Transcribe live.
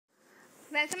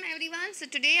Welcome everyone. So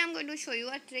today I'm going to show you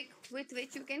a trick with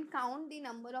which you can count the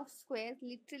number of squares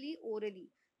literally orally.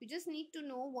 You just need to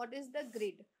know what is the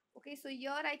grid. Okay, so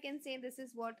here I can say this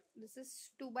is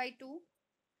 2 by 2.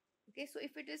 Okay, so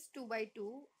if it is 2 by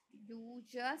 2, you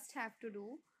just have to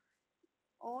do,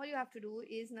 all you have to do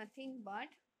is nothing but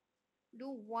do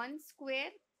 1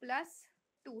 square plus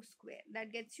 2 square.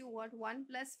 That gets you what? 1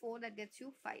 plus 4, that gets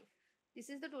you 5. This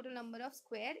is the total number of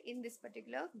square in this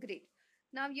particular grid.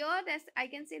 Now here this I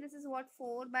can say this is what?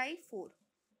 4 by 4.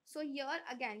 So here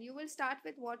again you will start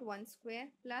with what? 1 square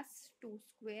plus 2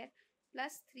 square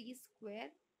plus 3 square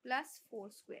plus 4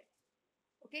 square.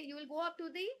 Okay, you will go up to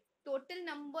the total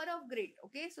number of grid.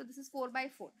 Okay, so this is 4 by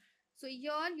 4. So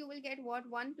here you will get what?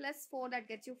 1 plus 4, that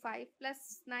gets you 5,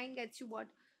 plus 9 gets you what?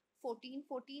 14.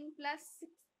 14 plus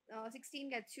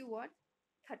 16 gets you what?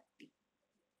 30.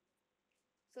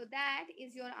 So that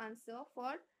is your answer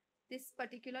for this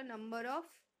particular number of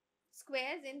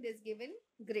squares in this given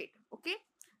grid. Okay,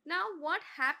 now what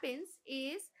happens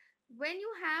is when you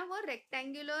have a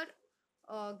rectangular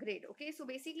grid. Okay, so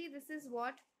basically this is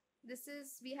what? This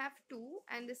is, we have 2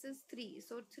 and this is 3,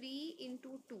 so 3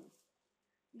 into 2.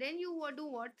 Then you will do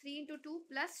what? 3 into 2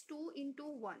 plus 2 into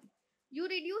 1. You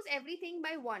reduce everything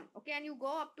by 1. Okay, and you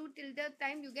go up to till the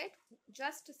time you get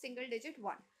just a single digit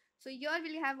 1. So here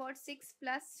we'll have what? 6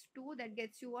 plus 2, that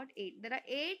gets you what? 8. There are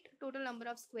 8 total number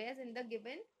of squares in the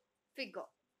given figure.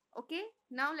 Okay,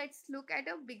 now let's look at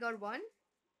a bigger one.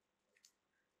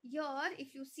 Here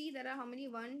if you see, there are how many?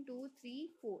 1 2 3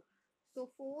 4. So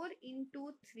 4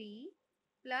 into 3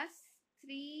 plus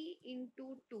 3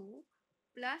 into 2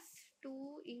 plus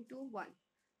 2 into 1.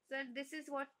 So this is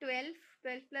what? 12.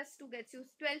 12 plus 2 gets you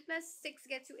 12 plus 6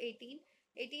 gets you 18.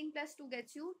 18 plus 2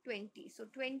 gets you 20. So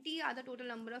 20 are the total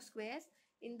number of squares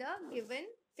in the given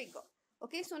figure.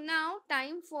 Okay, so now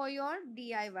time for your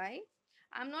DIY.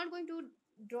 I'm not going to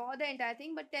draw the entire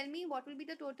thing, but tell me what will be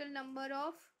the total number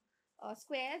of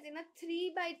squares in a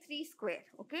 3 by 3 square.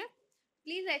 Okay,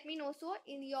 please let me know so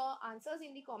in your answers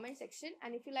in the comment section.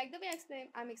 And if you like the way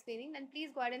I'm explaining, then please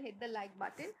go ahead and hit the like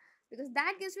button, because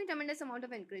that gives me tremendous amount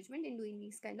of encouragement in doing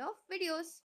these kind of videos.